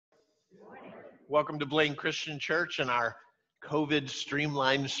Welcome to Blaine Christian Church and our COVID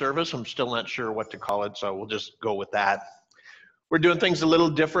streamlined service. I'm still not sure what to call it, so we'll just go with that. We're doing things a little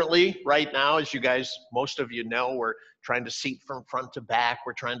differently right now. As you guys, most of you know, we're trying to seat from front to back.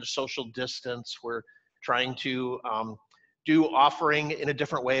 We're trying to social distance. We're trying to do offering in a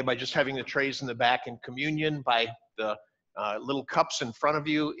different way by just having the trays in the back, and communion by the little cups in front of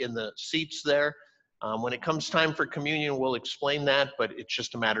you in the seats there. When it comes time for communion, we'll explain that, but it's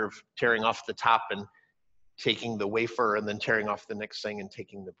just a matter of tearing off the top and taking the wafer and then tearing off the next thing and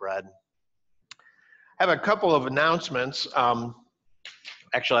taking the bread. I have a couple of announcements.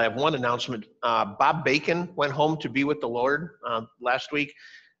 Actually, I have one announcement. Bob Bacon went home to be with the Lord last week.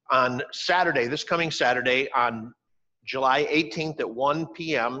 On Saturday, this coming Saturday, on July 18th at 1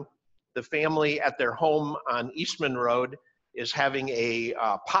 p.m., the family at their home on Eastman Road is having a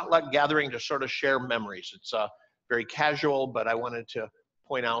potluck gathering to sort of share memories. It's very casual, but I wanted to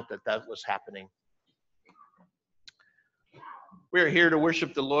point out that that was happening. We are here to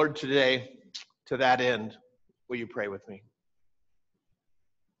worship the Lord today. To that end, will you pray with me?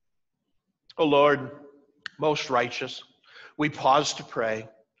 O Lord, most righteous, we pause to pray.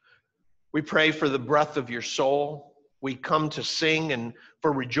 We pray for the breath of your soul. We come to sing and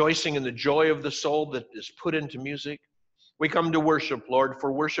for rejoicing in the joy of the soul that is put into music. We come to worship, Lord,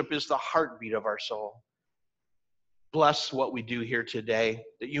 for worship is the heartbeat of our soul. Bless what we do here today,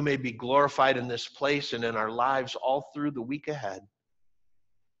 that you may be glorified in this place and in our lives all through the week ahead.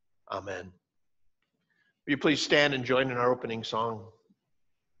 Amen. Will you please stand and join in our opening song?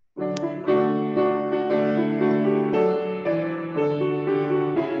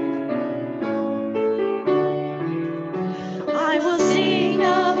 I will sing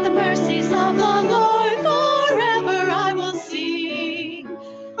of the mercies of the Lord forever. I will sing.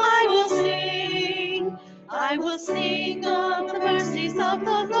 I will sing. I will sing of the mercies of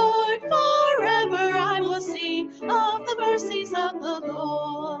the Lord forever. I will sing of the mercies of the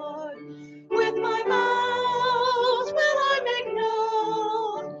Lord. With my mouth will I make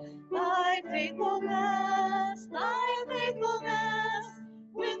known thy faithfulness, thy faithfulness.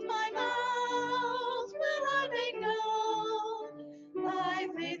 With my mouth will I make known thy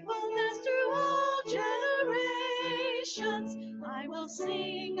faithfulness through all generations. I will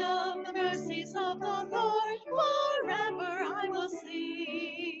sing of the mercies of the Lord forever. I will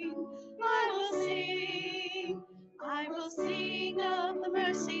sing. I will sing. I will sing of the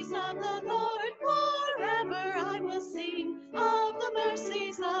mercies of the Lord forever. I will sing of the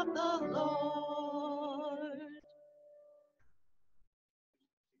mercies of the Lord.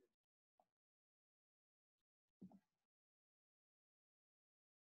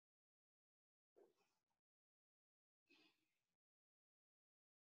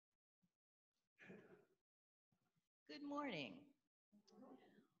 Good morning.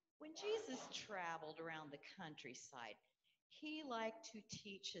 When Jesus traveled around the countryside, he liked to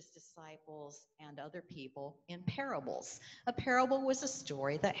teach his disciples and other people in parables. A parable was a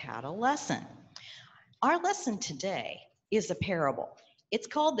story that had a lesson. Our lesson today is a parable. It's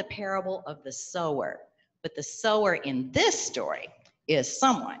called the parable of the sower, but the sower in this story is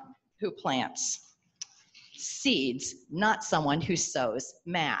someone who plants seeds, not someone who sews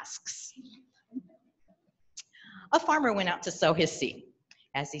masks. A farmer went out to sow his seed.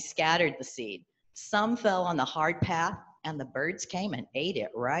 As he scattered the seed, some fell on the hard path, and the birds came and ate it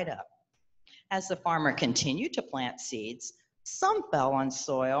right up. As the farmer continued to plant seeds, some fell on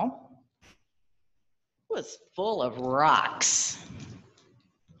soil that was full of rocks.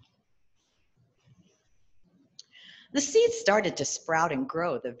 The seeds started to sprout and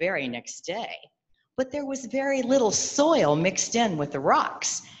grow the very next day, but there was very little soil mixed in with the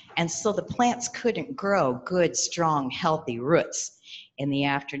rocks, and so the plants couldn't grow good, strong, healthy roots. In the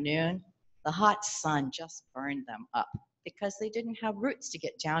afternoon, the hot sun just burned them up because they didn't have roots to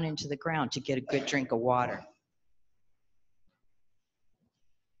get down into the ground to get a good drink of water.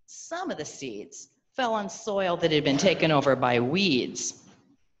 Some of the seeds fell on soil that had been taken over by weeds.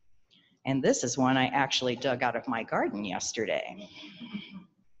 And this is one I actually dug out of my garden yesterday.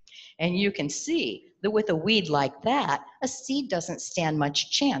 And you can see that with a weed like that, a seed doesn't stand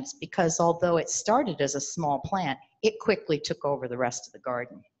much chance because although it started as a small plant, it quickly took over the rest of the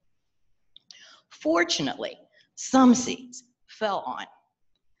garden. Fortunately, some seeds fell on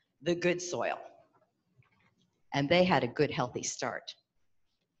the good soil, and they had a good, healthy start.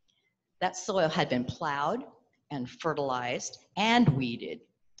 That soil had been plowed and fertilized and weeded.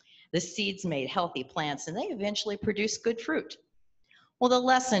 The seeds made healthy plants, and they eventually produced good fruit. Well, the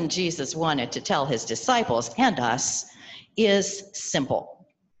lesson Jesus wanted to tell his disciples and us is simple.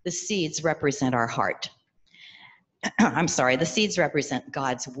 The seeds represent our heart. The seeds represent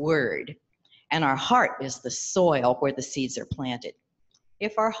God's word. and our heart is the soil where the seeds are planted.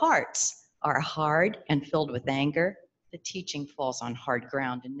 If our hearts are hard and filled with anger, the teaching falls on hard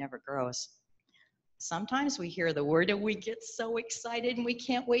ground and never grows. Sometimes we hear the word and we get so excited and we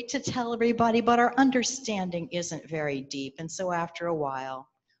can't wait to tell everybody, but our understanding isn't very deep. And so after a while,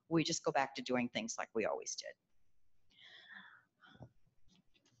 we just go back to doing things like we always did.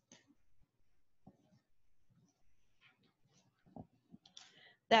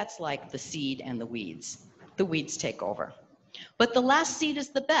 That's like the seed and the weeds. The weeds take over. But the last seed is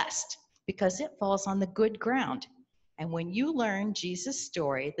the best because it falls on the good ground. And when you learn Jesus'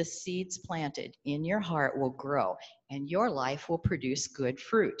 story, the seeds planted in your heart will grow and your life will produce good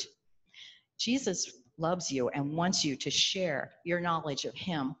fruit. Jesus loves you and wants you to share your knowledge of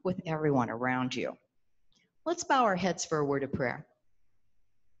him with everyone around you. Let's bow our heads for a word of prayer.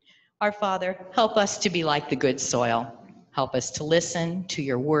 Our Father, help us to be like the good soil. Help us to listen to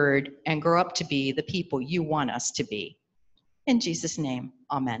your word and grow up to be the people you want us to be. In Jesus' name,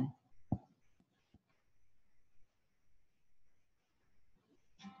 amen.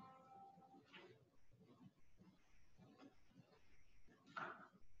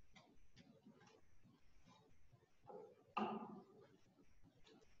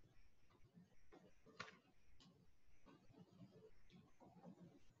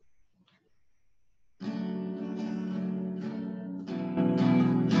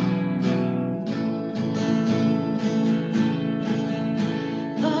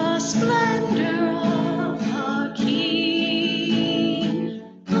 The splendor of our King,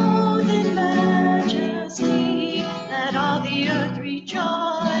 clothed in majesty, let all the earth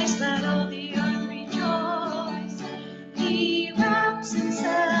rejoice, let all the earth rejoice. He wraps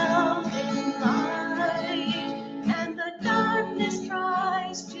himself in light, and the darkness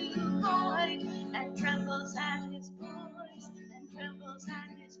tries to hide, and trembles at his voice, and trembles at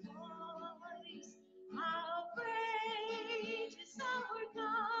his voice. How great is our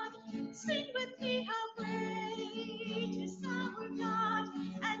God! Sing with me, how great is our God!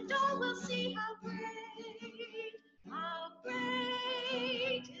 And all will see how great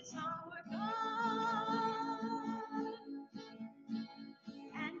is our God.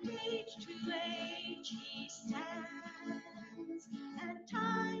 And age to age he stands, and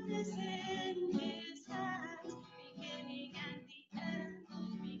time is in his hands, beginning and the end,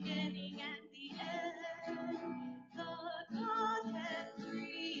 beginning and the end. The Godhead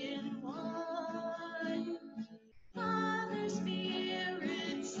three in one, Father,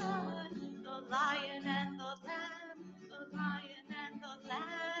 Spirit, Son, the Lion and the Lamb, the Lion and the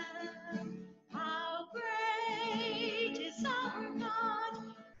Lamb. How great is our God!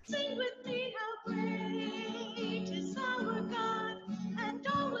 Sing with me, how great is our God, and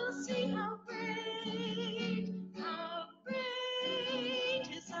all will see how great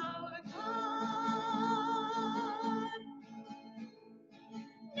is our God.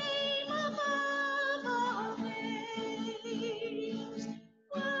 Name above all names,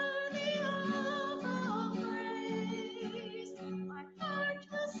 worthy of all praise. My heart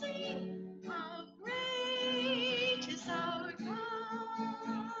will sing, how great is our God.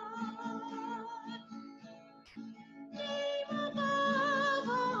 Name above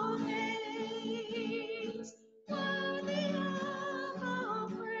all names, worthy of all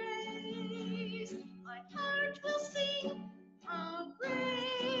praise. My heart will sing, how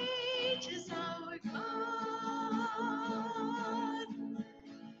great is our God.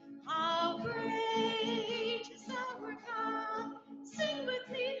 How great is our God. Sing with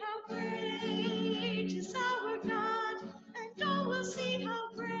me, how great is our God. And all will see how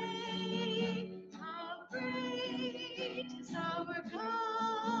great is our God.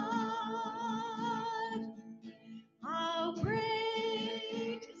 How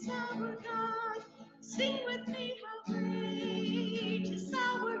great is our God. Sing with me, how great is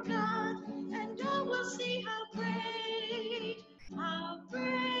our God. And all will see how great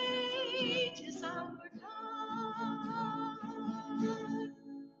is our God.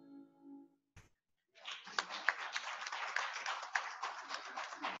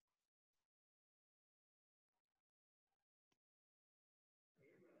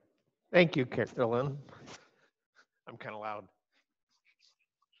 Thank you, Carolyn. I'm kind of loud.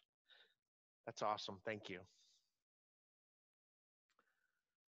 That's awesome. Thank you.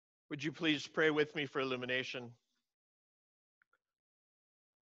 Would you please pray with me for illumination?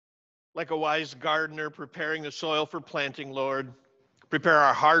 Like a wise gardener preparing the soil for planting, Lord, prepare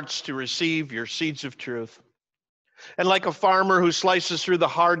our hearts to receive your seeds of truth. And like a farmer who slices through the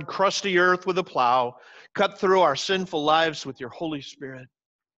hard, crusty earth with a plow, cut through our sinful lives with your Holy Spirit.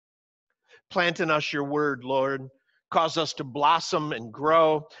 Plant in us your word, Lord, Cause us to blossom and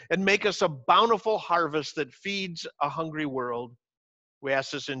grow, and make us a bountiful harvest that feeds a hungry world. We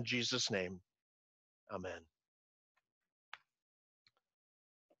ask this in Jesus' name. Amen.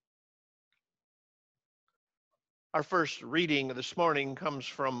 Our first reading this morning comes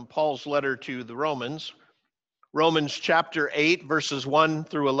from Paul's letter to the Romans, Romans chapter 8, verses 1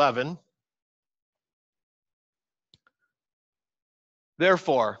 through 11.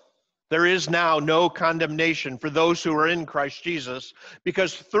 Therefore, there is now no condemnation for those who are in Christ Jesus,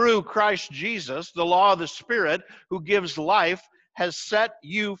 because through Christ Jesus, the law of the Spirit who gives life has set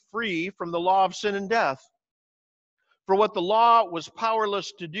you free from the law of sin and death. For what the law was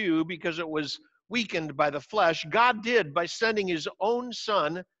powerless to do because it was weakened by the flesh, God did by sending his own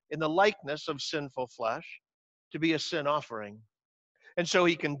Son in the likeness of sinful flesh to be a sin offering. And so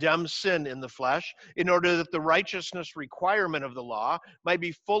he condemns sin in the flesh in order that the righteousness requirement of the law might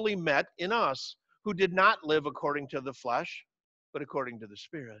be fully met in us, who did not live according to the flesh, but according to the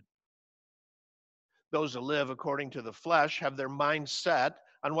Spirit. Those who live according to the flesh have their mind set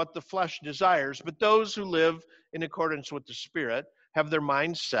on what the flesh desires, but those who live in accordance with the Spirit have their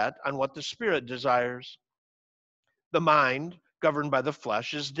mind set on what the Spirit desires. The mind governed by the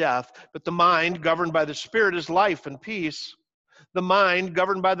flesh is death, but the mind governed by the Spirit is life and peace. The mind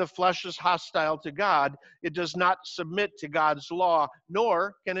governed by the flesh is hostile to God. It does not submit to God's law,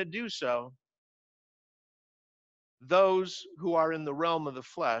 nor can it do so. Those who are in the realm of the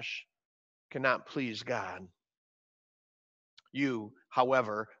flesh cannot please God. You,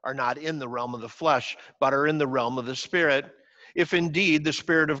 however, are not in the realm of the flesh, but are in the realm of the Spirit, if indeed the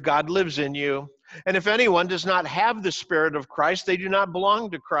Spirit of God lives in you. And if anyone does not have the Spirit of Christ, they do not belong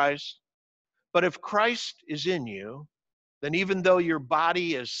to Christ. But if Christ is in you, then even though your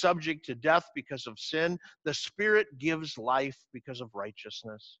body is subject to death because of sin, the Spirit gives life because of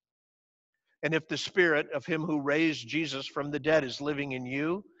righteousness. And if the Spirit of him who raised Jesus from the dead is living in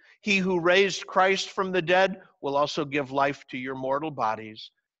you, he who raised Christ from the dead will also give life to your mortal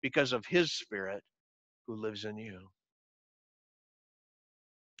bodies because of his Spirit who lives in you.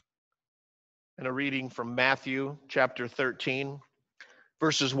 And a reading from Matthew chapter 13,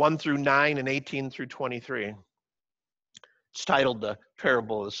 verses 1 through 9 and 18 through 23. It's titled The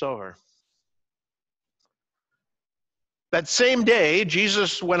Parable of the Sower. That same day,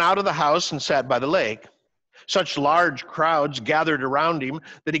 Jesus went out of the house and sat by the lake. Such large crowds gathered around him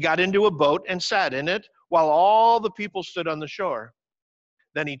that he got into a boat and sat in it, while all the people stood on the shore.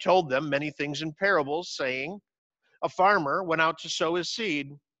 Then he told them many things in parables, saying, a farmer went out to sow his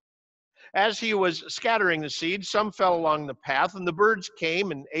seed. As he was scattering the seed, some fell along the path, and the birds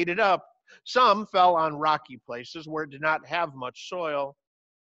came and ate it up. Some fell on rocky places where it did not have much soil.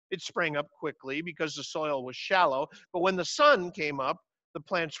 It sprang up quickly because the soil was shallow, but when the sun came up, the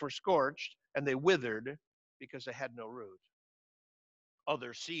plants were scorched, and they withered because they had no root.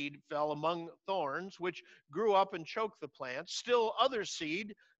 Other seed fell among thorns, which grew up and choked the plants. Still other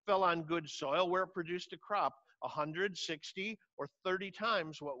seed fell on good soil, where it produced a crop, 160 or 30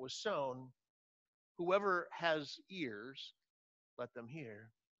 times what was sown. Whoever has ears, let them hear.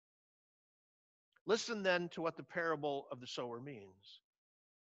 Listen then to what the parable of the sower means.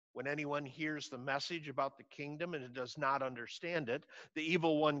 When anyone hears the message about the kingdom and does not understand it, the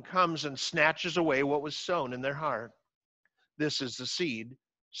evil one comes and snatches away what was sown in their heart. This is the seed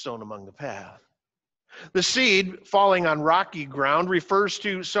sown among the path. The seed falling on rocky ground refers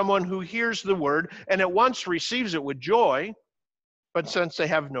to someone who hears the word and at once receives it with joy, but since they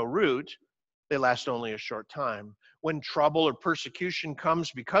have no root, they last only a short time. When trouble or persecution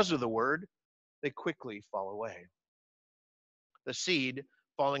comes because of the word, they quickly fall away. The seed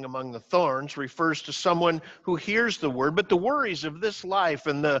falling among the thorns refers to someone who hears the word, but the worries of this life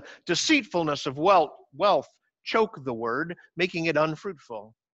and the deceitfulness of wealth choke the word, making it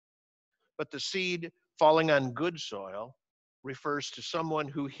unfruitful. But the seed falling on good soil refers to someone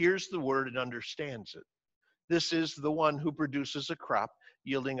who hears the word and understands it. This is the one who produces a crop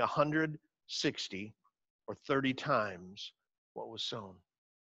yielding 160 or 30 times what was sown.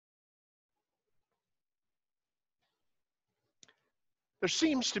 There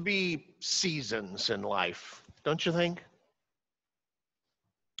seems to be seasons in life, don't you think?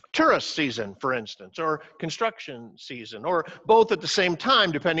 Tourist season, for instance, or construction season, or both at the same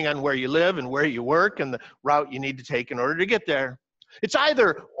time, depending on where you live and where you work and the route you need to take in order to get there. It's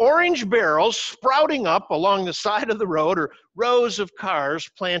either orange barrels sprouting up along the side of the road or rows of cars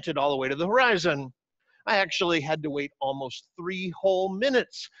planted all the way to the horizon. I actually had to wait almost 3 whole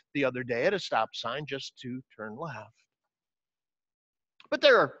minutes the other day at a stop sign just to turn left. But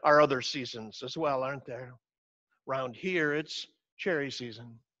there are other seasons as well, aren't there? Around here, it's cherry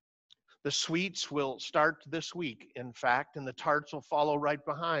season. The sweets will start this week, in fact, and the tarts will follow right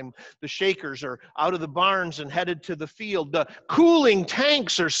behind. The shakers are out of the barns and headed to the field. The cooling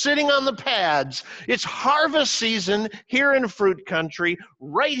tanks are sitting on the pads. It's harvest season here in fruit country,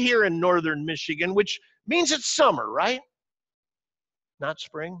 right here in northern Michigan, which means it's summer, right? Not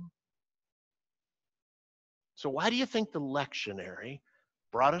spring. So why do you think the lectionary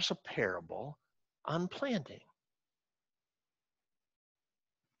brought us a parable on planting?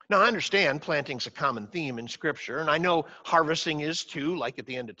 Now, I understand planting's a common theme in Scripture, and I know harvesting is too, like at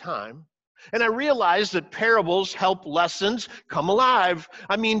the end of time. And I realize that parables help lessons come alive.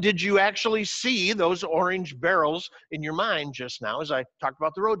 I mean, did you actually see those orange barrels in your mind just now as I talked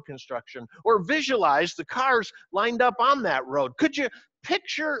about the road construction? Or visualize the cars lined up on that road? Could you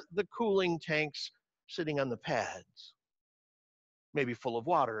picture the cooling tanks sitting on the pads? Maybe full of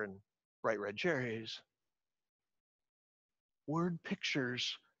water and bright red cherries. Word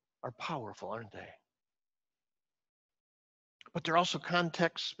pictures are powerful, aren't they? But they're also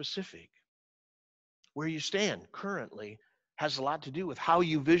context specific. Where you stand currently has a lot to do with how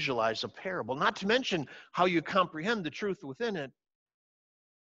you visualize a parable, not to mention how you comprehend the truth within it.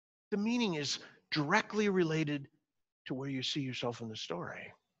 The meaning is directly related to where you see yourself in the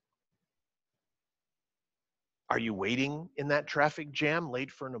story. Are you waiting in that traffic jam,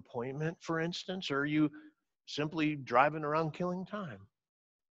 late for an appointment, for instance, or are you simply driving around killing time?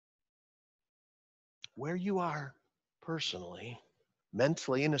 Where you are personally,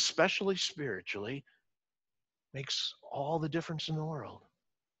 mentally, and especially spiritually makes all the difference in the world.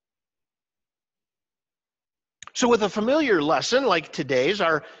 So with a familiar lesson like today's,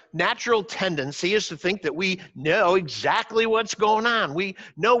 our natural tendency is to think that we know exactly what's going on. We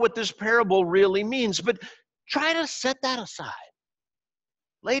know what this parable really means, but try to set that aside.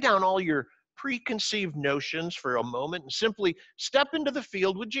 Lay down all your preconceived notions for a moment and simply step into the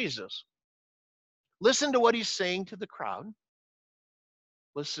field with Jesus. Listen to what he's saying to the crowd.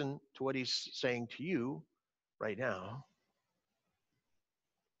 Listen to what he's saying to you right now.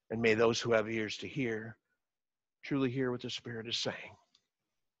 And may those who have ears to hear truly hear what the Spirit is saying.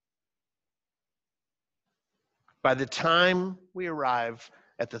 By the time we arrive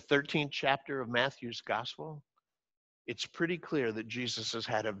at the 13th chapter of Matthew's Gospel, it's pretty clear that Jesus has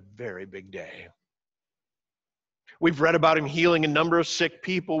had a very big day. We've read about him healing a number of sick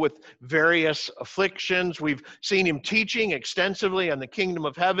people with various afflictions. We've seen him teaching extensively on the kingdom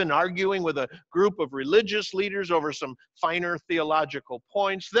of heaven, arguing with a group of religious leaders over some finer theological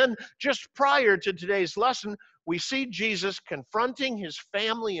points. Then, just prior to today's lesson, we see Jesus confronting his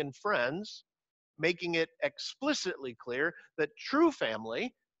family and friends, making it explicitly clear that true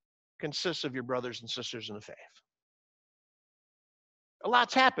family consists of your brothers and sisters in the faith. A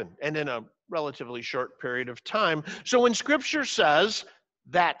lot's happened, and in a relatively short period of time. So when Scripture says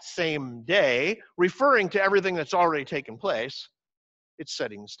that same day, referring to everything that's already taken place, it's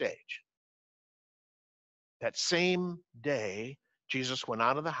setting the stage. That same day, Jesus went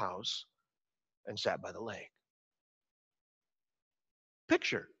out of the house and sat by the lake.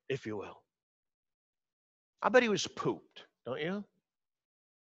 Picture, if you will. I bet he was pooped, don't you?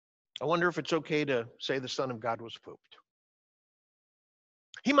 I wonder if it's okay to say the Son of God was pooped.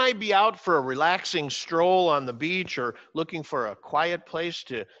 He might be out for a relaxing stroll on the beach or looking for a quiet place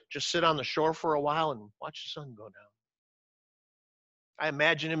to just sit on the shore for a while and watch the sun go down. I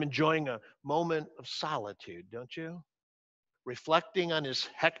imagine him enjoying a moment of solitude, don't you? Reflecting on his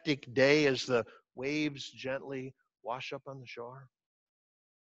hectic day as the waves gently wash up on the shore.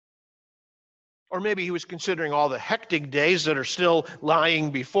 Or maybe he was considering all the hectic days that are still lying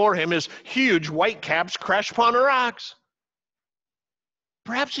before him as huge whitecaps crash upon the rocks.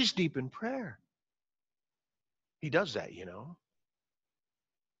 Perhaps he's deep in prayer. He does that, you know.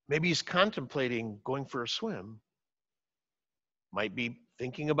 Maybe he's contemplating going for a swim. Might be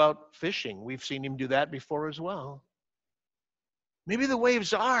thinking about fishing. We've seen him do that before as well. Maybe the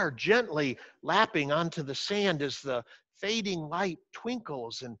waves are gently lapping onto the sand as the fading light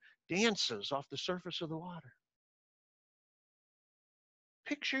twinkles and dances off the surface of the water.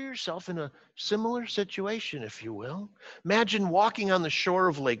 Picture yourself in a similar situation, if you will. Imagine walking on the shore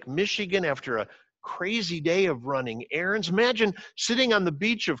of Lake Michigan after a crazy day of running errands. Imagine sitting on the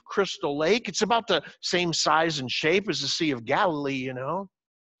beach of Crystal Lake. It's about the same size and shape as the Sea of Galilee, you know.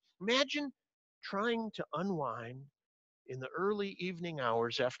 Imagine trying to unwind in the early evening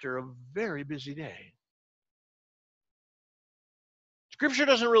hours after a very busy day. Scripture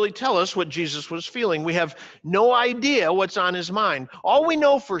doesn't really tell us what Jesus was feeling. We have no idea what's on his mind. All we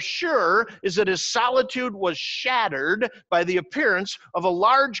know for sure is that his solitude was shattered by the appearance of a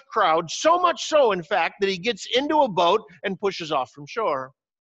large crowd, so much so, in fact, that he gets into a boat and pushes off from shore.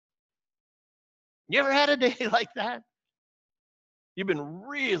 You ever had a day like that? You've been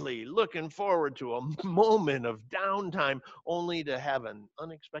really looking forward to a moment of downtime only to have an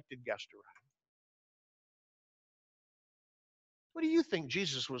unexpected guest arrive. What do you think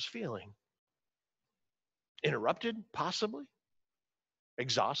Jesus was feeling? Interrupted, possibly?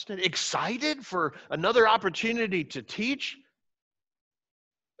 Exhausted? Excited for another opportunity to teach?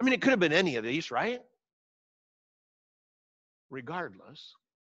 I mean, it could have been any of these, right? Regardless,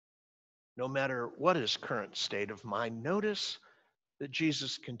 no matter what his current state of mind, notice that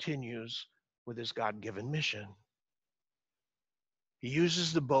Jesus continues with his God-given mission. He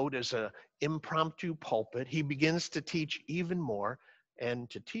uses the boat as an impromptu pulpit. He begins to teach even more, and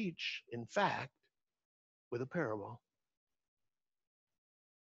to teach, in fact, with a parable.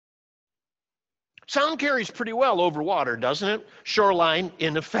 Sound carries pretty well over water, doesn't it? Shoreline,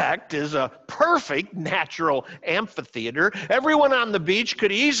 in effect, is a perfect natural amphitheater. Everyone on the beach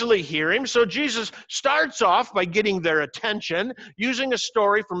could easily hear him, so Jesus starts off by getting their attention, using a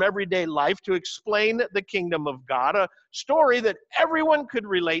story from everyday life to explain the kingdom of God, a story that everyone could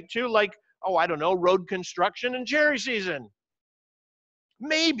relate to, like, oh, I don't know, road construction and cherry season.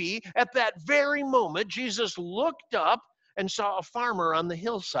 Maybe at that very moment, Jesus looked up and saw a farmer on the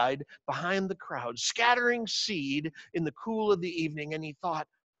hillside behind the crowd, scattering seed in the cool of the evening, and he thought,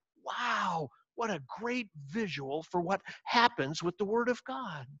 wow, what a great visual for what happens with the Word of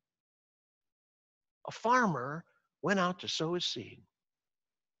God. A farmer went out to sow his seed.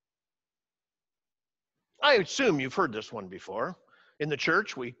 I assume you've heard this one before. In the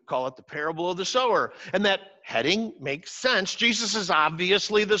church, we call it the parable of the sower. And that heading makes sense. Jesus is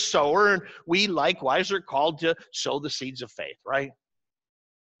obviously the sower, and we likewise are called to sow the seeds of faith, right?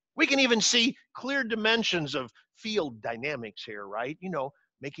 We can even see clear dimensions of field dynamics here, right? You know,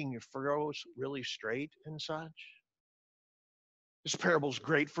 making your furrows really straight and such. This parable is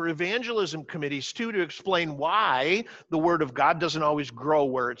great for evangelism committees, too, to explain why the Word of God doesn't always grow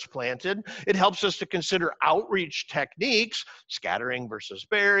where it's planted. It helps us to consider outreach techniques, scattering versus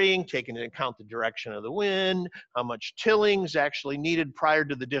burying, taking into account the direction of the wind, how much tilling is actually needed prior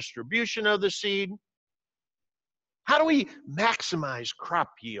to the distribution of the seed. How do we maximize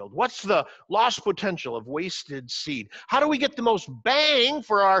crop yield? What's the lost potential of wasted seed? How do we get the most bang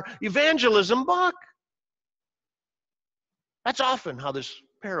for our evangelism buck? That's often how this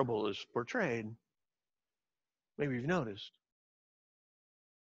parable is portrayed. Maybe you've noticed.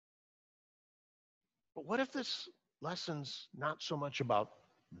 But what if this lesson's not so much about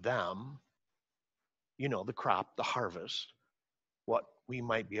them, you know, the crop, the harvest, what we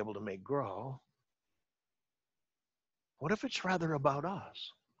might be able to make grow? What if it's rather about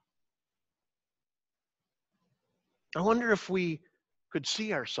us? I wonder if we could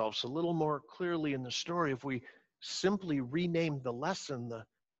see ourselves a little more clearly in the story if we simply renamed the lesson the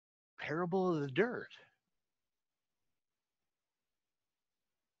parable of the dirt.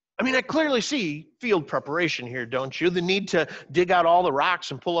 I mean, I clearly see field preparation here, don't you? The need to dig out all the rocks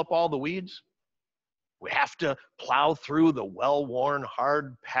and pull up all the weeds. We have to plow through the well-worn,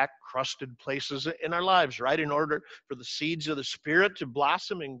 hard-packed, crusted places in our lives, right, in order for the seeds of the Spirit to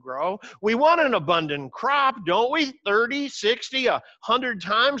blossom and grow. We want an abundant crop, don't we? 30, 60, 100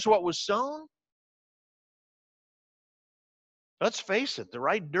 times what was sown. Let's face it, the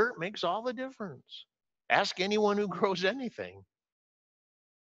right dirt makes all the difference. Ask anyone who grows anything.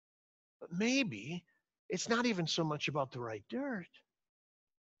 But maybe it's not even so much about the right dirt.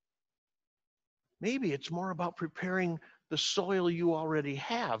 Maybe it's more about preparing the soil you already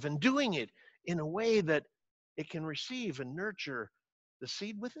have and doing it in a way that it can receive and nurture the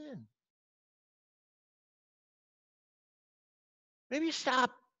seed within. Maybe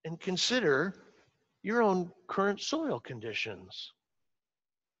stop and consider your own current soil conditions.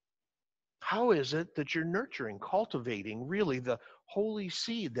 How is it that you're nurturing, cultivating really the holy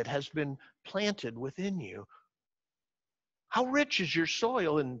seed that has been planted within you? How rich is your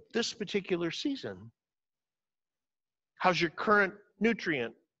soil in this particular season? How's your current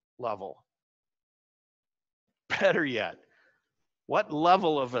nutrient level? Better yet, what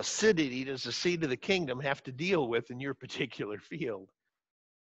level of acidity does the seed of the kingdom have to deal with in your particular field?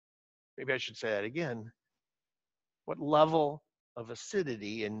 Maybe I should say that again. What level of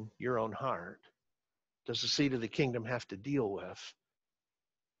acidity in your own heart does the seed of the kingdom have to deal with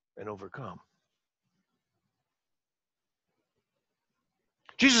and overcome?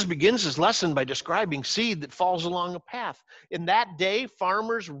 Jesus begins his lesson by describing seed that falls along a path. In that day,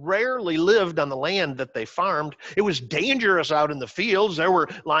 farmers rarely lived on the land that they farmed. It was dangerous out in the fields. There were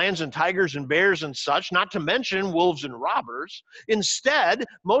lions and tigers and bears and such, not to mention wolves and robbers. Instead,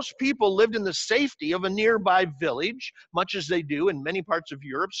 most people lived in the safety of a nearby village, much as they do in many parts of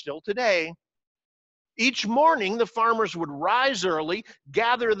Europe still today. Each morning, the farmers would rise early,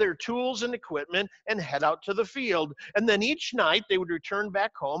 gather their tools and equipment, and head out to the field. And then each night, they would return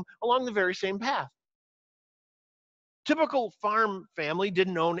back home along the very same path. Typical farm family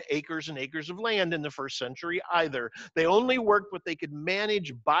didn't own acres and acres of land in the first century either. They only worked what they could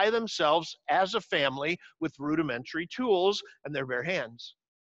manage by themselves as a family with rudimentary tools and their bare hands.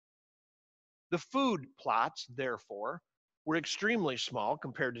 The food plots, therefore, were extremely small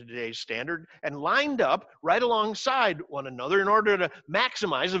compared to today's standard and lined up right alongside one another in order to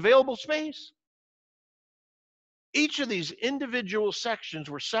maximize available space. Each of these individual sections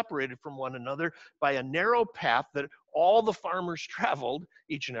were separated from one another by a narrow path that all the farmers traveled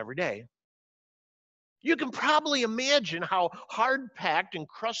each and every day. You can probably imagine how hard-packed and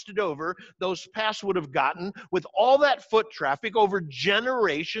crusted over those paths would have gotten with all that foot traffic over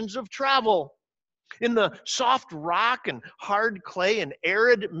generations of travel. In the soft rock and hard clay and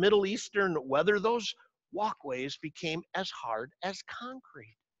arid Middle Eastern weather, those walkways became as hard as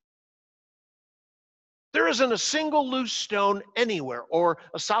concrete. There isn't a single loose stone anywhere or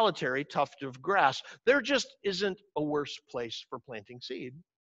a solitary tuft of grass. There just isn't a worse place for planting seed.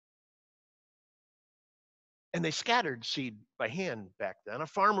 And they scattered seed by hand back then. A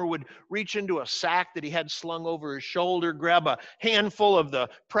farmer would reach into a sack that he had slung over his shoulder, grab a handful of the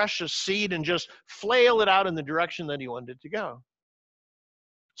precious seed, and just flail it out in the direction that he wanted it to go.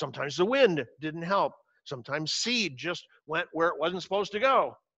 Sometimes the wind didn't help. Sometimes seed just went where it wasn't supposed to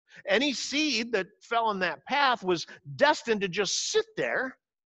go. Any seed that fell on that path was destined to just sit there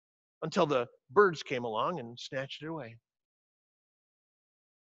until the birds came along and snatched it away.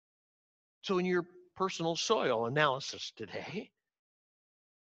 So in your personal soil analysis today,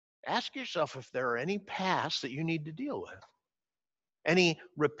 ask yourself if there are any paths that you need to deal with. Any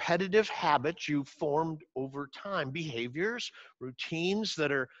repetitive habits you've formed over time, behaviors, routines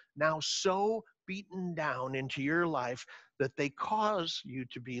that are now so beaten down into your life that they cause you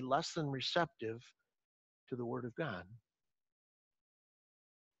to be less than receptive to the Word of God.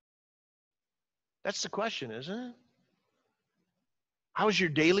 That's the question, isn't it? How's your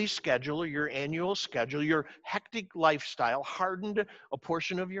daily schedule or your annual schedule, your hectic lifestyle hardened a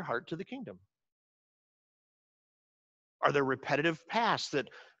portion of your heart to the kingdom? Are there repetitive paths that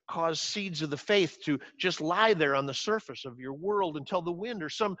cause seeds of the faith to just lie there on the surface of your world until the wind or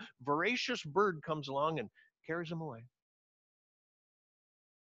some voracious bird comes along and carries them away?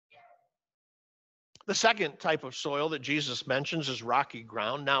 The second type of soil that Jesus mentions is rocky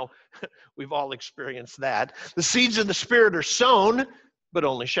ground. Now, we've all experienced that. The seeds of the Spirit are sown, but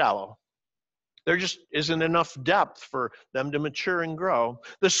only shallow. There just isn't enough depth for them to mature and grow.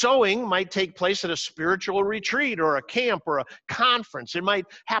 The sowing might take place at a spiritual retreat or a camp or a conference. It might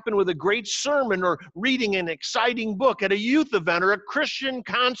happen with a great sermon or reading an exciting book at a youth event or a Christian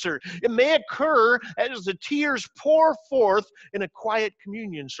concert. It may occur as the tears pour forth in a quiet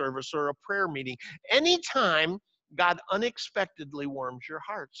communion service or a prayer meeting. Anytime God unexpectedly warms your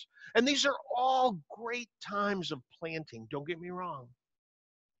hearts. And these are all great times of planting, don't get me wrong.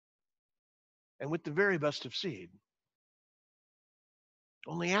 And with the very best of seed.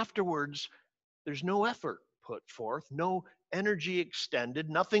 Only afterwards, there's no effort put forth, no energy extended,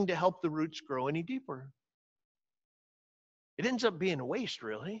 nothing to help the roots grow any deeper. It ends up being a waste,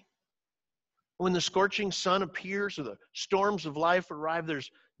 really. When the scorching sun appears or the storms of life arrive, there's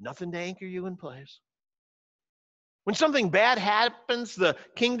nothing to anchor you in place. When something bad happens, the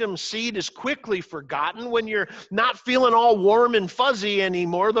kingdom seed is quickly forgotten. When you're not feeling all warm and fuzzy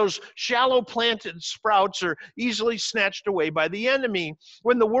anymore, those shallow planted sprouts are easily snatched away by the enemy.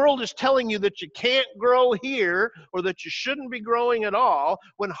 When the world is telling you that you can't grow here or that you shouldn't be growing at all,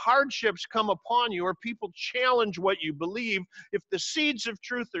 when hardships come upon you or people challenge what you believe, if the seeds of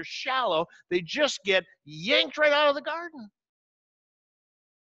truth are shallow, they just get yanked right out of the garden.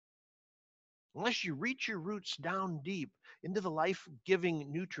 Unless you reach your roots down deep into the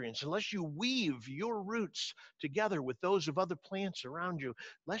life-giving nutrients, unless you weave your roots together with those of other plants around you,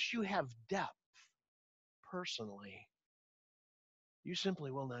 unless you have depth personally, you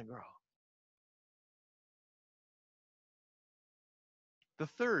simply will not grow. The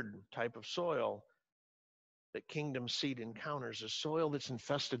third type of soil that kingdom seed encounters is soil that's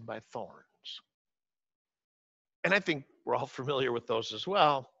infested by thorns. And I think we're all familiar with those as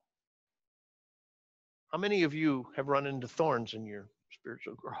well. How many of you have run into thorns in your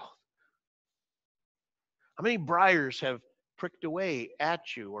spiritual growth? How many briars have pricked away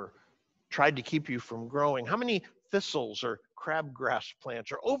at you or tried to keep you from growing? How many thistles or crabgrass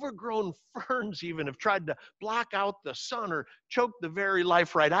plants or overgrown ferns even have tried to block out the sun or choke the very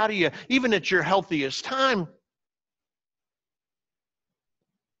life right out of you, even at your healthiest time?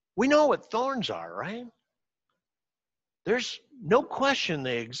 We know what thorns are, right? There's no question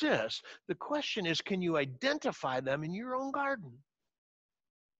they exist. The question is, can you identify them in your own garden?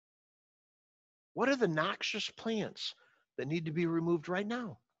 What are the noxious plants that need to be removed right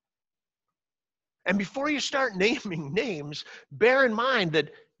now? And before you start naming names, bear in mind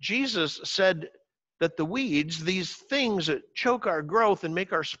that Jesus said that the weeds, these things that choke our growth and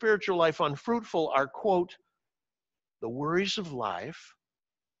make our spiritual life unfruitful, are, quote, the worries of life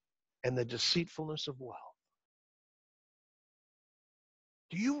and the deceitfulness of wealth.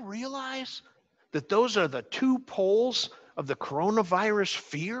 Do you realize that those are the two poles of the coronavirus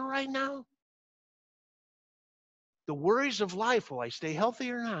fear right now? The worries of life, will I stay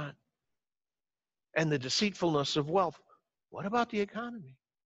healthy or not? And the deceitfulness of wealth. What about the economy?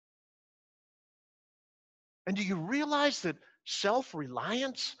 And do you realize that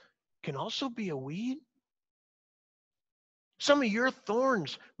self-reliance can also be a weed? Some of your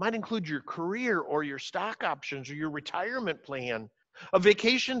thorns might include your career or your stock options or your retirement plan. A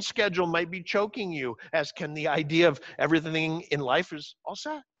vacation schedule might be choking you, as can the idea of everything in life is all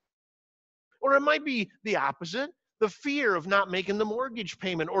set. Or it might be the opposite, the fear of not making the mortgage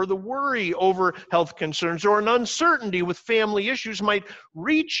payment, or the worry over health concerns, or an uncertainty with family issues might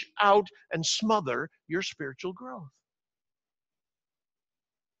reach out and smother your spiritual growth.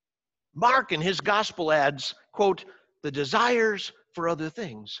 Mark in his gospel adds, quote, the desires for other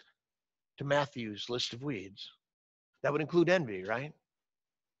things to Matthew's list of weeds. That would include envy, right?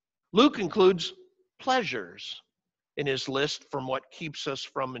 Luke includes pleasures in his list from what keeps us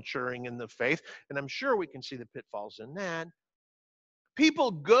from maturing in the faith, and I'm sure we can see the pitfalls in that.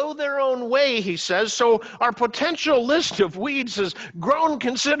 People go their own way, he says, so our potential list of weeds has grown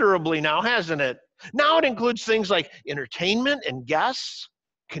considerably now, hasn't it? Now it includes things like entertainment and guests,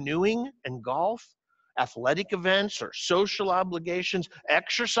 canoeing and golf, athletic events or social obligations,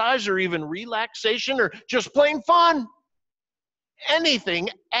 exercise or even relaxation, or just plain fun. Anything,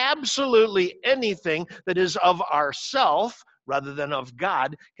 absolutely anything that is of ourself rather than of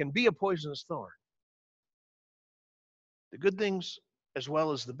God can be a poisonous thorn. The good things as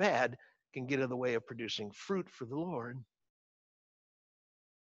well as the bad can get in the way of producing fruit for the Lord.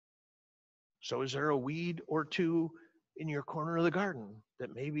 So is there a weed or two in your corner of the garden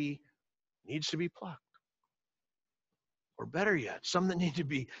that maybe needs to be plucked? Or better yet, some that need to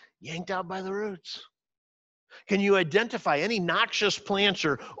be yanked out by the roots? Can you identify any noxious plants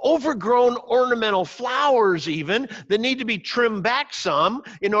or overgrown ornamental flowers even that need to be trimmed back some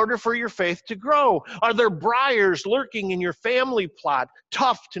in order for your faith to grow? Are there briars lurking in your family plot,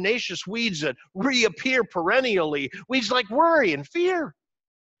 tough, tenacious weeds that reappear perennially, weeds like worry and fear?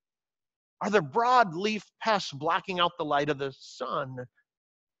 Are there broad-leaf pests blocking out the light of the sun?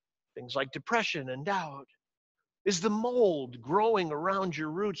 Things like depression and doubt. Is the mold growing around your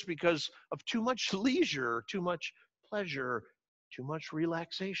roots because of too much leisure, too much pleasure, too much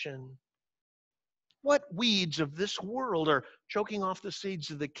relaxation? What weeds of this world are choking off the seeds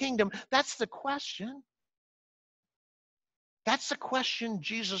of the kingdom? That's the question. That's the question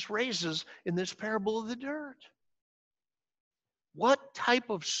Jesus raises in this parable of the dirt. What type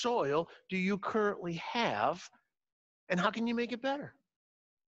of soil do you currently have, and how can you make it better?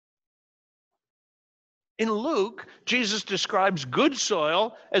 In Luke, Jesus describes good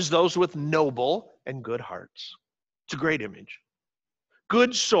soil as those with noble and good hearts. It's a great image.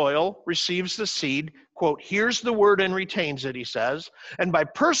 Good soil receives the seed, quote, hears the word and retains it, he says, and by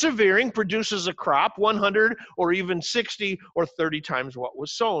persevering produces a crop 100 or even 60 or 30 times what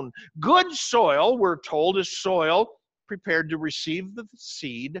was sown. Good soil, we're told, is soil prepared to receive the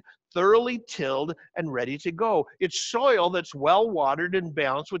seed, thoroughly tilled and ready to go. It's soil that's well watered and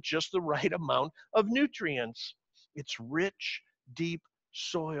balanced with just the right amount of nutrients. It's rich, deep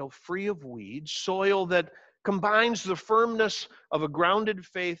soil, free of weeds, soil that combines the firmness of a grounded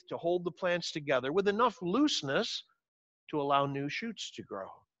faith to hold the plants together with enough looseness to allow new shoots to grow.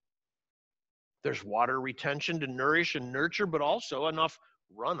 There's water retention to nourish and nurture, but also enough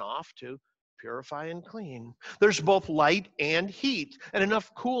runoff to purify and clean. There's both light and heat, and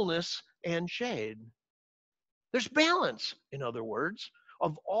enough coolness and shade. There's balance, in other words,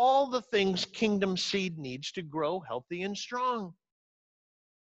 of all the things kingdom seed needs to grow healthy and strong.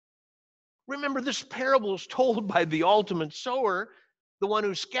 Remember, this parable is told by the ultimate sower, the one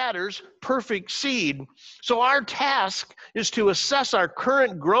who scatters perfect seed. So our task is to assess our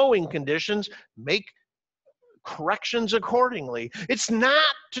current growing conditions, make corrections accordingly. It's not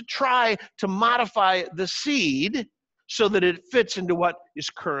to try to modify the seed so that it fits into what is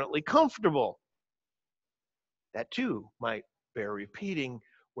currently comfortable. That too might bear repeating.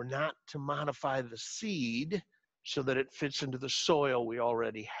 We're not to modify the seed so that it fits into the soil we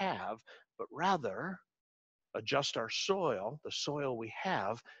already have, but rather adjust our soil, the soil we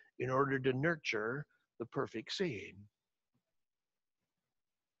have, in order to nurture the perfect seed.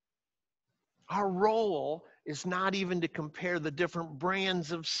 Our role is not even to compare the different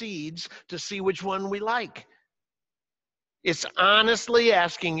brands of seeds to see which one we like. It's honestly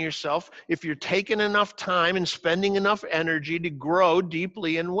asking yourself if you're taking enough time and spending enough energy to grow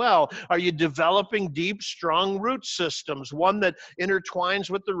deeply and well. Are you developing deep, strong root systems, one that intertwines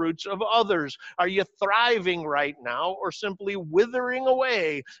with the roots of others? Are you thriving right now or simply withering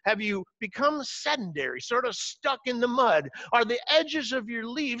away? Have you become sedentary, sort of stuck in the mud? Are the edges of your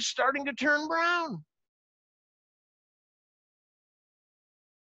leaves starting to turn brown?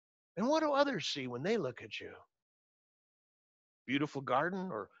 And what do others see when they look at you? Beautiful garden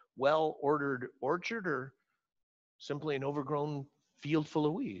or well-ordered orchard, or simply an overgrown field full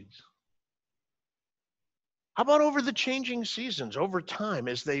of weeds? How about over the changing seasons, over time,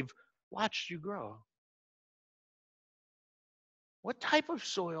 as they've watched you grow? What type of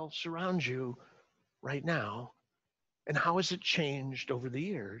soil surrounds you right now, and how has it changed over the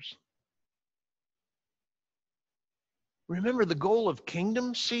years? Remember, the goal of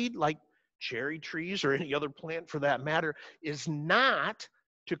kingdom seed, like cherry trees or any other plant for that matter, is not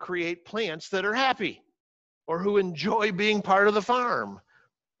to create plants that are happy or who enjoy being part of the farm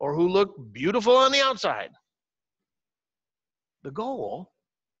or who look beautiful on the outside. The goal,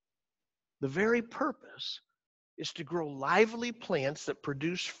 the very purpose, is to grow lively plants that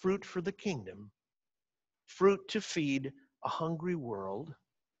produce fruit for the kingdom, fruit to feed a hungry world,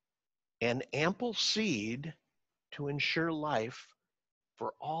 and ample seed to ensure life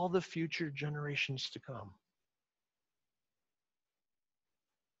for all the future generations to come.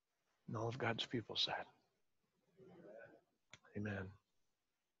 And all of God's people said, amen.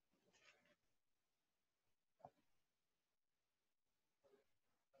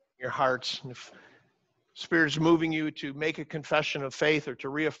 Your hearts, and if Spirit is moving you to make a confession of faith or to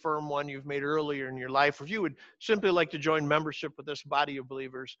reaffirm one you've made earlier in your life, or if you would simply like to join membership with this body of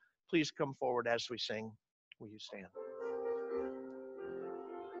believers, please come forward as we sing. Will you stand?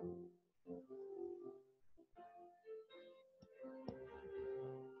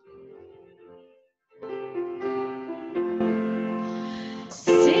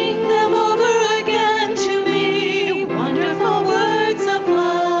 Sing them over again to me, wonderful words of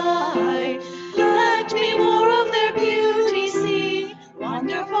life. Let me more of their beauty see,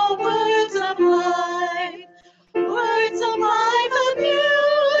 wonderful words of life. Words of life and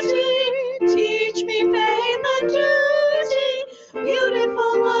beauty, teach me faith and duty.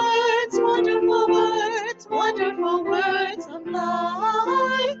 Beautiful words, wonderful words, wonderful words of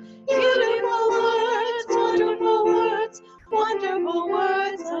life. Beautiful words, wonderful words, wonderful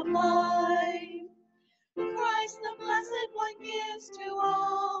words of life. Christ the Blessed One gives to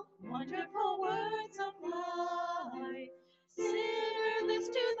all wonderful words of life. Sinner lifts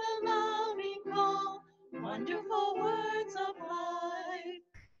to the loving call, wonderful words of life.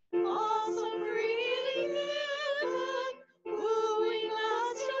 Also freely given, wooing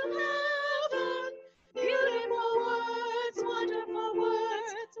us to heaven. Beautiful words, wonderful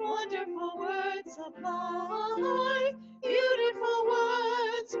words, wonderful words of life. Beautiful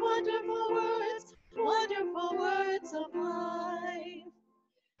words, wonderful words, wonderful words of life.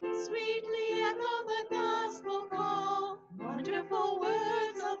 Sweetly echo the gospel call, wonderful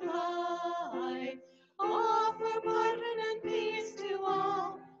words of life. Offer pardon and peace to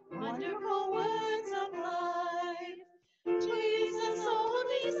all, wonderful words of life. Jesus,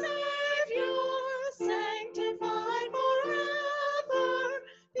 only Savior, sanctified forever.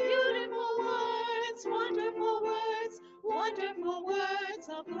 Beautiful words, wonderful words, wonderful words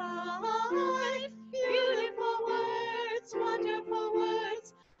of life. Beautiful words, wonderful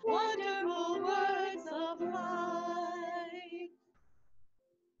words, wonderful words of life.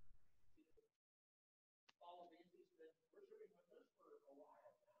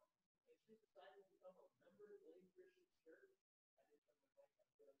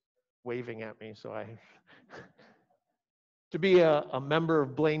 Waving at me, so I... To be a member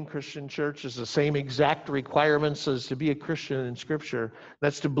of Blaine Christian Church is the same exact requirements as to be a Christian in Scripture.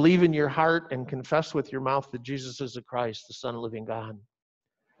 That's to believe in your heart and confess with your mouth that Jesus is the Christ, the Son of the living God.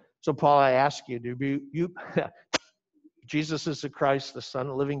 So, Paul, I ask you, Jesus is the Christ, the Son of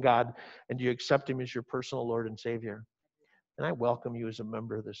the living God, and do you accept him as your personal Lord and Savior? And I welcome you as a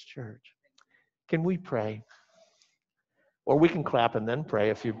member of this church. Can we pray? Or we can clap and then pray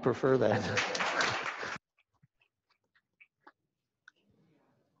if you prefer that.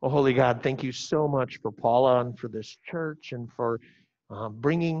 Oh, Holy God, thank you so much for Paula and for this church and for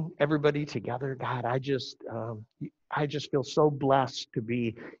bringing everybody together. God, I just feel so blessed to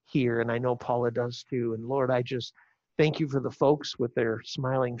be here, and I know Paula does too. And Lord, I just thank you for the folks with their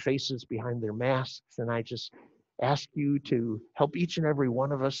smiling faces behind their masks, and I just ask you to help each and every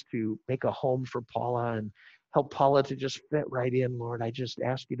one of us to make a home for Paula and help Paula to just fit right in, Lord. I just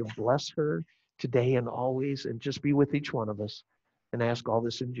ask you to bless her today and always, and just be with each one of us. And I ask all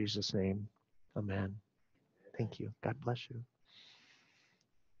this in Jesus' name. Amen. Thank you. God bless you.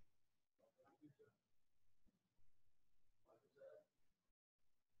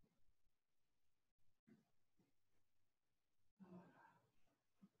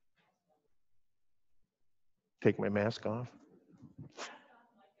 Take my mask off.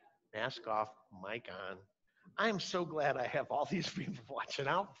 Mask off, mic on. I'm so glad I have all these people watching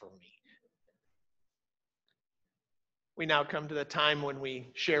out for me. We now come to the time when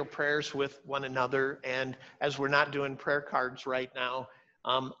we share prayers with one another. And as we're not doing prayer cards right now,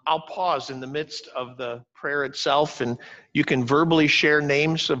 I'll pause in the midst of the prayer itself, and you can verbally share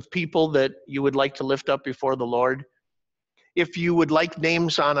names of people that you would like to lift up before the Lord. If you would like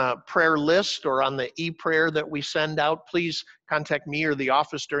names on a prayer list or on the e-prayer that we send out, please contact me or the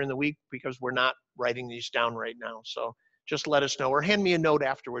office during the week, because we're not writing these down right now. So just let us know, or hand me a note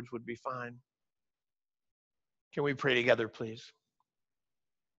afterwards would be fine. Can we pray together, please?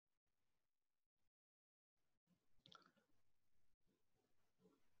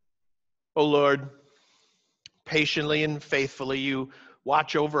 Oh Lord, patiently and faithfully you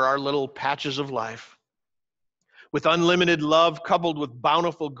watch over our little patches of life. With unlimited love coupled with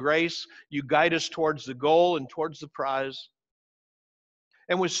bountiful grace, you guide us towards the goal and towards the prize.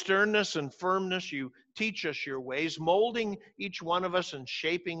 And with sternness and firmness, you teach us your ways, molding each one of us and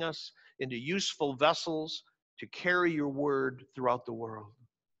shaping us into useful vessels to carry your word throughout the world.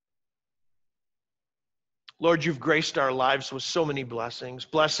 Lord, you've graced our lives with so many blessings,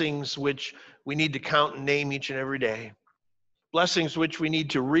 blessings which we need to count and name each and every day, blessings which we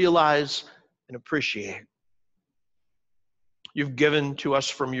need to realize and appreciate. You've given to us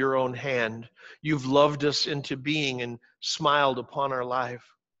from your own hand. You've loved us into being and smiled upon our life.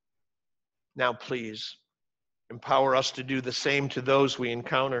 Now, please, empower us to do the same to those we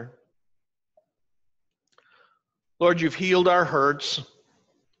encounter. Lord, you've healed our hurts,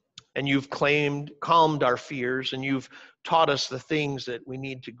 and you've calmed our fears, and you've taught us the things that we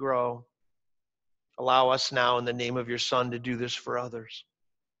need to grow. Allow us now, in the name of your Son, to do this for others.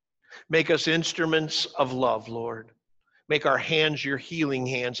 Make us instruments of love, Lord. Make our hands your healing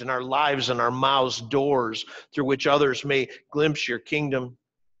hands, and our lives and our mouths doors through which others may glimpse your kingdom.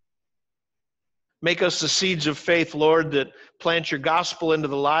 Make us the seeds of faith, Lord, that plant your gospel into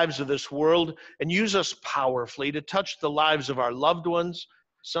the lives of this world, and use us powerfully to touch the lives of our loved ones,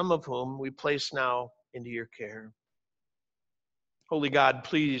 some of whom we place now into your care. Holy God,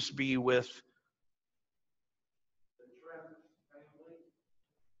 please be with the Trent family,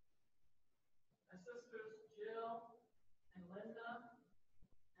 my sisters Jill and Linda,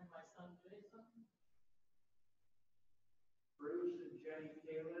 and my son Jason, Bruce and Jenny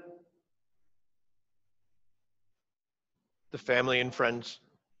Caleb, the family and friends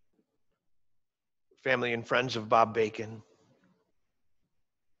of Bob Bacon.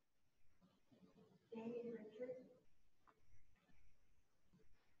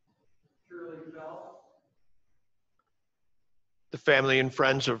 The family and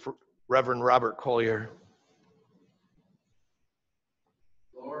friends of Reverend Robert Collier.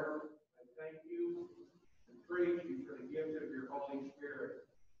 Lord, I thank you and praise you for the gift of your Holy Spirit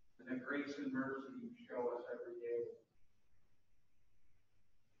and the grace and mercy you show us every day.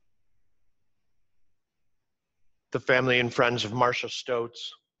 The family and friends of Marcia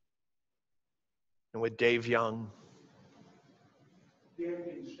Stotes, and with Dave Young. Dick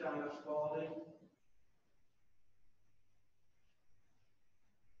and Stella Spalding.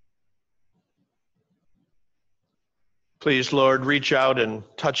 Please, Lord, reach out and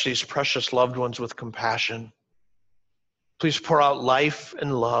touch these precious loved ones with compassion. Please pour out life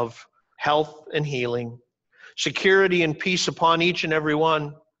and love, health and healing, security and peace upon each and every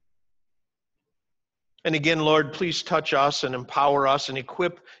one. And again, Lord, please touch us and empower us and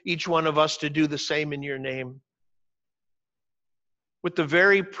equip each one of us to do the same in your name. With the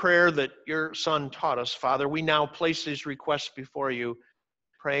very prayer that your Son taught us, Father, we now place these requests before you,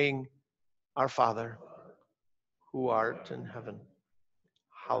 praying, Our Father, who art in heaven,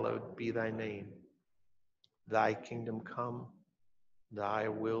 hallowed be thy name. Thy kingdom come, thy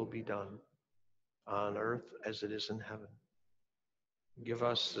will be done, on earth as it is in heaven. Give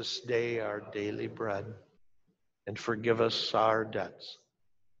us this day our daily bread, and forgive us our debts,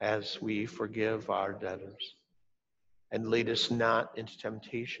 as we forgive our debtors. and lead us not into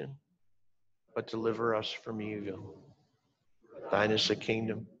temptation, but deliver us from evil. Thine is the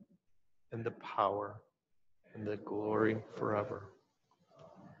kingdom and the power and the glory forever.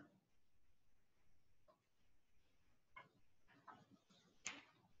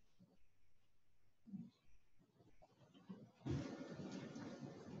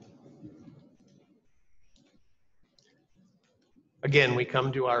 Again, we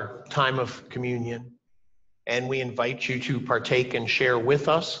come to our time of communion, and we invite you to partake and share with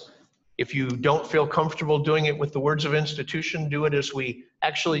us. If you don't feel comfortable doing it with the words of institution, do it as we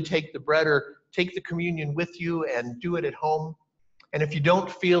actually take the bread or take the communion with you and do it at home. And if you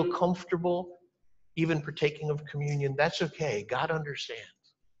don't feel comfortable even partaking of communion, that's okay. God understands.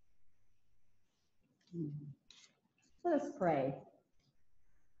 Let us pray.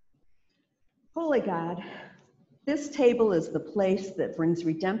 Holy God, this table is the place that brings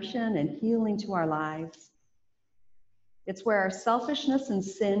redemption and healing to our lives. It's where our selfishness and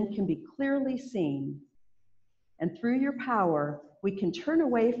sin can be clearly seen. And through your power, we can turn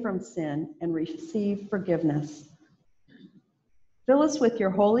away from sin and receive forgiveness. Fill us with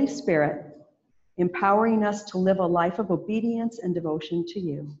your Holy Spirit, empowering us to live a life of obedience and devotion to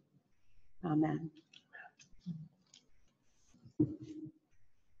you. Amen.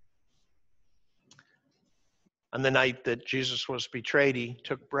 On the night that Jesus was betrayed, he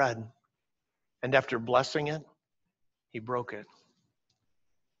took bread, and after blessing it, he broke it.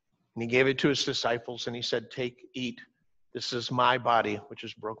 And he gave it to his disciples, and he said, "Take, eat. This is my body, which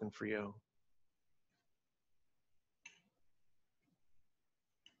is broken for you."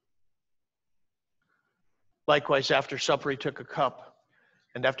 Likewise, after supper, he took a cup,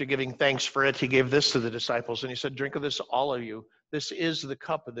 and after giving thanks for it, he gave this to the disciples, and he said, "Drink of this, all of you. This is the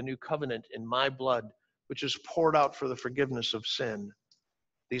cup of the new covenant in my blood, which is poured out for the forgiveness of sin.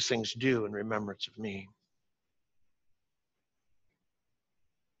 These things do in remembrance of me."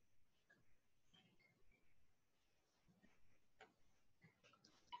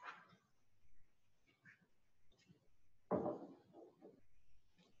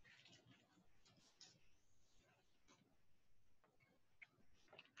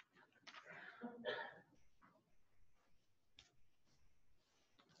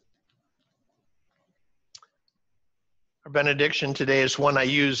 Our benediction today is one I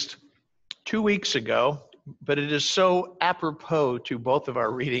used 2 weeks ago, but it is so apropos to both of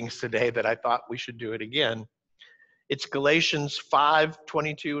our readings today that I thought we should do it again. It's Galatians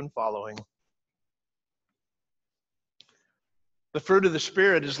 5:22 and following. The fruit of the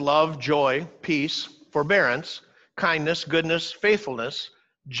Spirit is love, joy, peace, forbearance, kindness, goodness, faithfulness,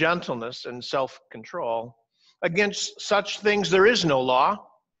 gentleness, and self-control. Against such things there is no law.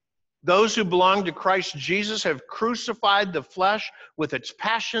 Those who belong to Christ Jesus have crucified the flesh with its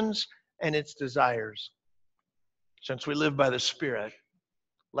passions and its desires. Since we live by the Spirit,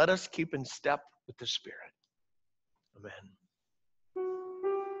 let us keep in step with the Spirit. Amen.